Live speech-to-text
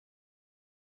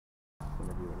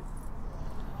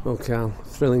Well, Karl,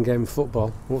 thrilling game of football.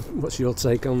 What's your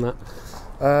take on that?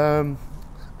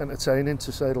 Entertaining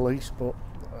to say the least, but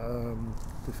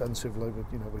defensively,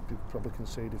 we probably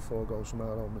conceded 4 goals from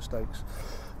our own mistakes,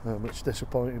 which is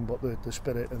disappointing. But the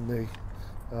spirit and the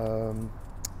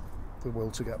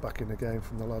will to get back in the game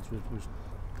from the lads was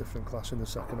different class in the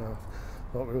second half.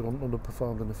 I thought we were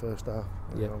underperformed in the first half,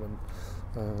 you know,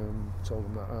 and told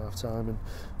them that at half time, and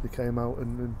they came out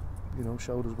and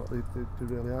showed us what they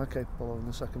really are capable of in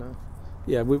the second half.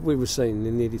 Yeah, we were saying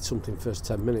they needed something first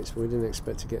 10 minutes, but we didn't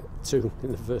expect to get 2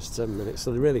 in the first 10 minutes,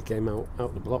 so they really came out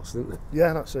the blocks, didn't they?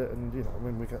 Yeah, that's it, and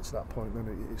when we get to that point,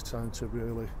 then it's time to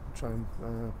really try and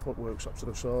put Worksop to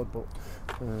the sword, but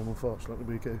unfortunately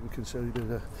we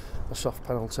conceded a soft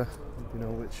penalty,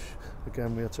 which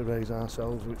again we had to raise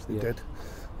ourselves, which they did,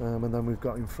 and then we've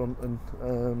got in front,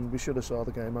 and we should have saw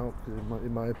the game out, because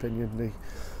in my opinion the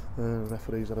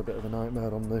referees had a bit of a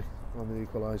nightmare on the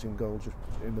equalising goal just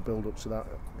in the build up to that.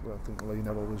 I think Lee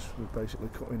Neville was basically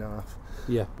cut in half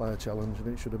by a challenge, and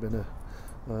it should have been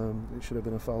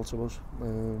a foul to us,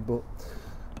 but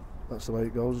that's the way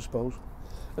it goes, I suppose.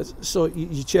 So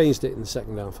you changed it in the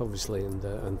second half, obviously,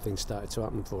 and things started to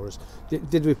happen for us.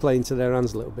 Did we play into their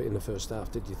hands a little bit in the first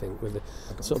half, did you think, with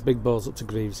the sort of big balls up to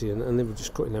Greavesy, and they were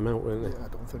just cutting them out, weren't they? Yeah, I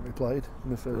don't think we played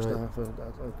in the first half. I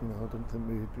didn't think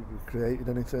we created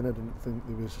anything. I didn't think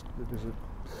there was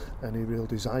any real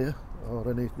desire or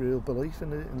any real belief in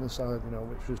the side,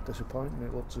 which was disappointing.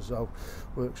 It looked as though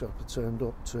Worksop had turned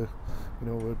up to,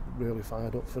 were really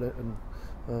fired up for it,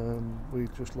 and we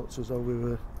just looked as though we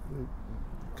were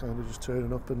kind of just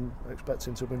turning up and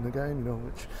expecting to win the game,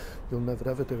 which you'll never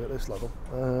ever do at this level.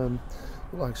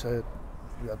 But like I said,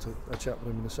 we had a chat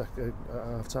with them at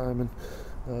half time,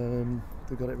 and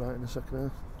they got it right in the second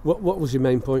half. What was your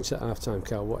main points at half time,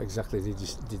 Karl? What exactly did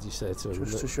you say to them?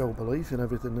 Just to show belief in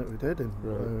everything that we did,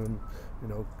 and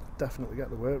definitely get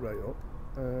the work rate up,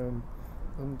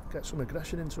 and get some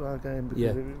aggression into our game, because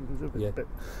it was a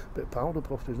bit powder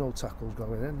puff. There's no tackles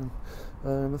going in,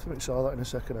 and I think we saw that in the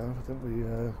second half. I think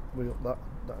we upped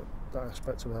that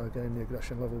aspect of our game. The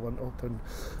aggression level went up,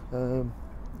 and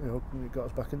it got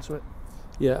us back into it.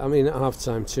 Yeah, I mean at half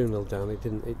time 2-0 down, it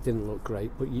didn't look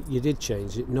great, but you did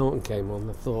change it. Norton came on.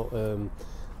 I thought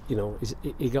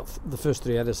he got the first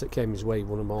 3 headers that came his way, he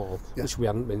won them all, which we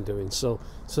hadn't been doing. So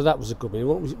that was a good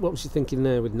one. What was you thinking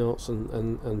there with Norton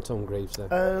and Tom Greaves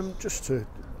there? Just to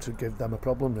give them a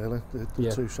problem, really.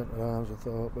 The 2 centre halves, I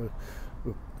thought were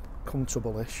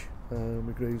comfortable-ish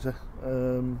with Greavesy.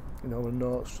 And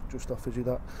Norton just offers you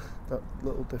that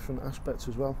little different aspect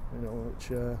as well.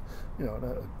 Which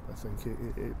I think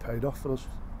it paid off for us.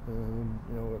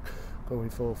 Going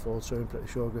 4-4-2, I'm pretty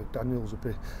sure Daniels would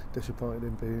be disappointed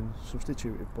in being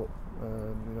substituted, but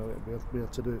we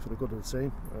had to do it for the good of the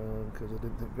team, because I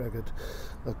didn't think Greg had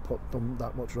done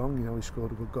that much wrong. He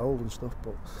scored a good goal and stuff,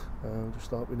 but just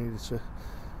thought we needed to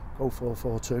go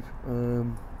 4-4-2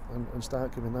 and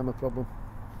start giving them a problem.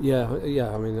 Yeah.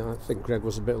 I mean, I think Greg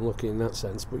was a bit unlucky in that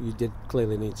sense, but you did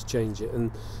clearly need to change it.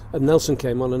 And Nelson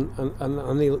came on,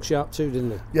 and he looked sharp too,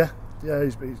 didn't he? Yeah,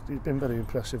 he's been very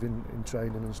impressive in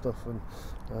training and stuff, and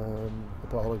the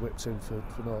ball he whipped in for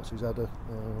Norton's header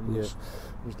was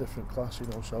different class,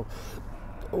 So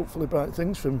hopefully bright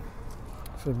things from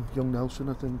young Nelson.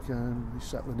 I think he's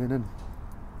settling in,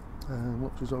 and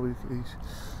looks as though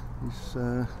he's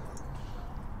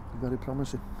very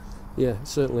promising. Yeah,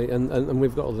 certainly, and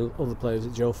we've got other players.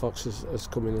 Joe Fox has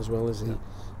come in as well. Is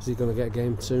he going to get a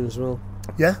game soon as well?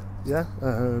 Yeah.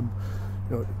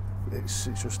 It's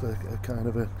just a kind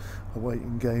of a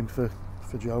waiting game for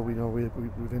Joe.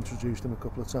 We've introduced him a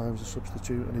couple of times as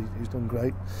substitute, and he's done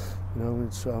great.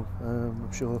 And so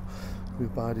I'm sure we'll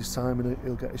bide his time, and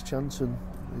he'll get his chance, and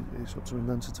it's up to him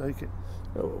then to take it.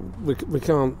 We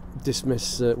can't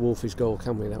dismiss Wolfie's goal,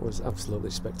 can we? That was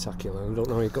absolutely spectacular. I don't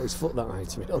know how he got his foot that high,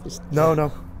 to be honest.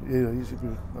 No. He's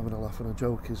having a laugh and a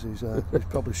joke. He's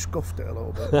probably scuffed it a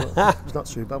little bit, but it's not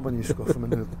too bad when you scuff them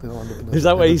and they'll end up in the... Is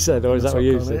that what he said, or is that what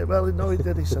you said? Well, no, he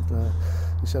did. He said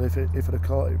if it had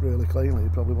caught it really cleanly, he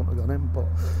probably wouldn't have gone in. But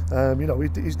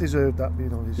he's deserved that.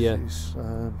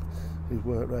 His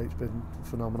work rate's been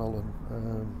phenomenal,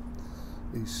 and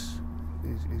he's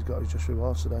got his just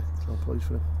rewards today, so I'm pleased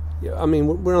for him. Yeah, I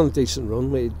mean, we're on a decent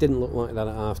run. It didn't look like that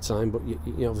at half time, but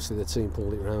obviously the team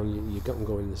pulled it around. You got them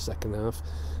going in the second half.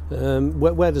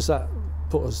 Where does that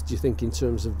put us, do you think, in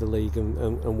terms of the league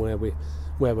and where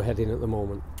we're heading at the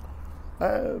moment?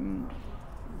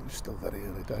 It's still very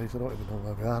early days. I don't even know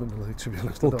where we are in the league, to be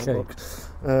honest. I don't look.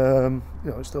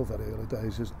 It's still very early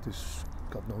days. There's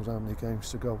God knows how many games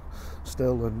to go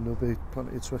still, and there'll be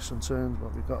plenty of twists and turns.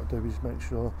 What we've got to do is make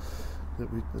sure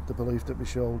the belief that we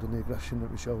showed and the aggression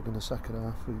that we showed in the second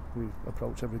half, we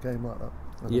approach every game like that.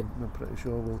 And I'm pretty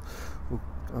sure we'll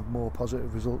have more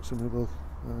positive results than we will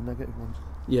negative ones.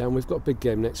 Yeah, and we've got a big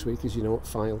game next week, as you know, at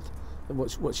Fylde.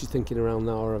 What's you thinking around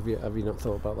now, or have you not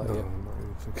thought about that yet? I'm not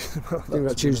even thinking about that. Think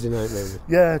about Tuesday night, maybe.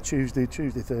 Yeah, Tuesday,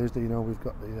 Thursday. You know, we've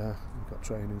got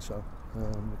training, so we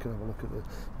can have a look at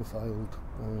the Fylde,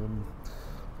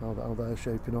 how they're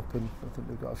shaping up, and I think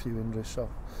they've got a few injuries, so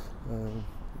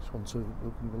it's one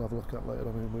we'll have a look at later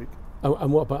on in the week.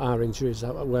 And what about our injuries?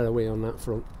 Where are we on that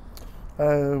front?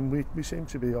 We seem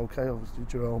to be okay. Obviously,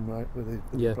 Jerome, right, with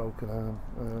the broken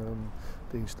arm.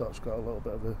 Dean Stott's got a little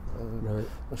bit of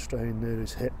a strain near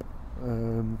his hip.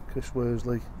 Chris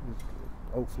Worsley,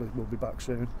 hopefully, will be back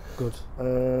soon. Good. But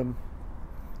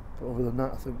other than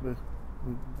that, I think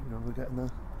we're getting there.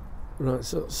 Right.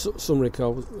 So summary,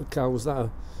 Carl, was that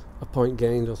a point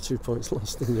gained or 2 points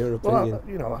lost in your opinion?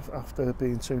 Well, after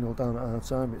being 2-0 down at half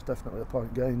time, it's definitely a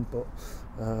point gained. But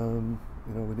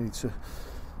we need to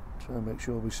try and make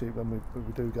sure we see when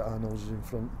we do get our noses in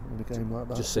front in a game like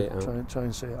that. Just see it out. Try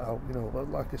and see it out.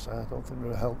 But like I say, I don't think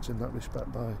there are helps in that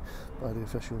respect by the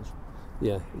officials.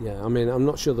 Yeah. I mean, I'm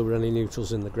not sure there were any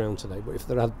neutrals in the ground today, but if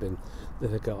there had been,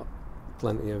 they'd have got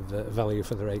plenty of value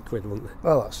for their £8, wouldn't they?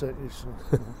 Well, that's it. It's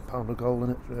a pound a goal,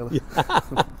 isn't it, really?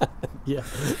 Yeah.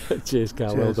 Cheers,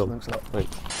 Carl. Cheers, well done. Thanks a lot.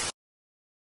 Thanks.